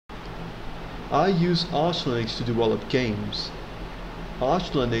I use Arch Linux to develop games.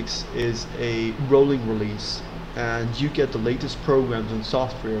 Arch Linux is a rolling release, and you get the latest programs and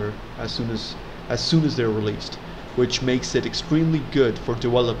software as soon as they're released, which makes it extremely good for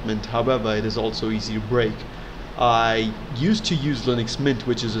development. However, it is also easy to break. I used to use Linux Mint,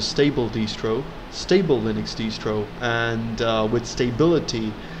 which is a stable Linux distro, and with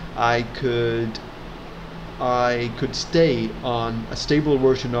stability, I could stay on a stable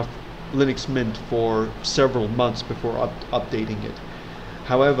version of Linux Mint for several months before updating it.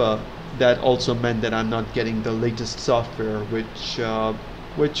 However, that also meant that I'm not getting the latest software, which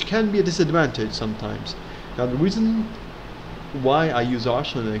can be a disadvantage sometimes. Now, the reason why I use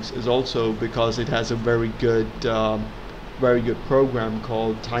Arch Linux is also because it has a very good program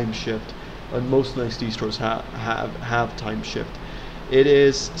called Timeshift, and most Linux distros have Timeshift. It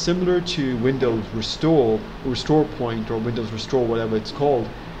is similar to Windows Restore Point, or Windows Restore, whatever it's called.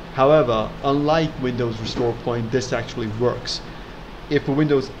 However, unlike Windows Restore Point, this actually works. If a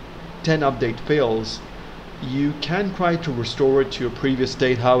Windows 10 update fails, you can try to restore it to a previous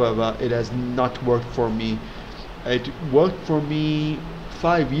state. However, it has not worked for me. It worked for me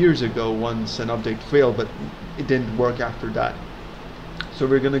 5 years ago once an update failed, but it didn't work after that. So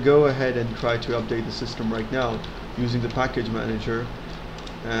we're going to go ahead and try to update the system right now using the package manager,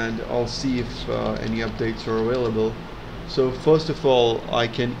 and I'll see if any updates are available. So first of all, I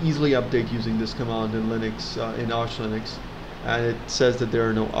can easily update using this command in Linux, in Arch Linux, and it says that there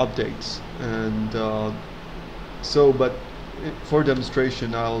are no updates. And but for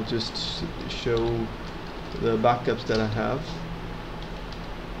demonstration, I'll just show the backups that I have.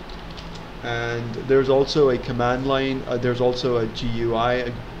 And there's also a command line. There's also a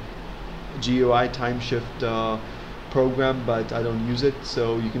GUI Timeshift program, but I don't use it.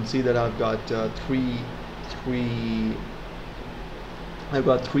 So you can see that I've got three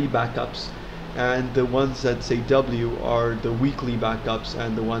backups, and the ones that say W are the weekly backups,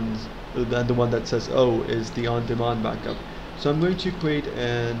 and the one that says O is the on-demand backup. So I'm going to create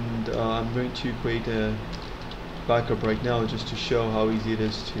a backup right now just to show how easy it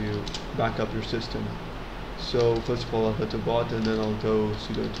is to back up your system. So first of all, I'll hit the bot, and then I'll go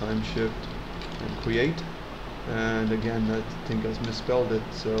sudo timeshift and create. And again, I think I misspelled it,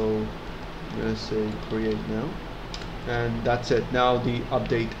 so I'm going to say create now. And that's it. Now the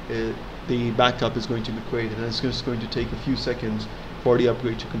backup is going to be created, and it's just going to take a few seconds for the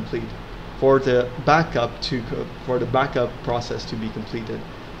upgrade to complete, for the backup process to be completed.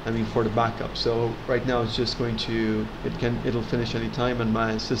 For the backup. So right now it's just going to, it'll finish anytime, and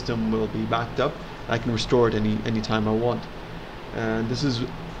my system will be backed up. I can restore it any time I want. And this is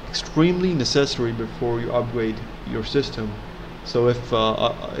extremely necessary before you upgrade your system. So if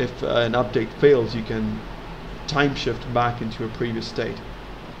an update fails, you can time shift back into a previous state.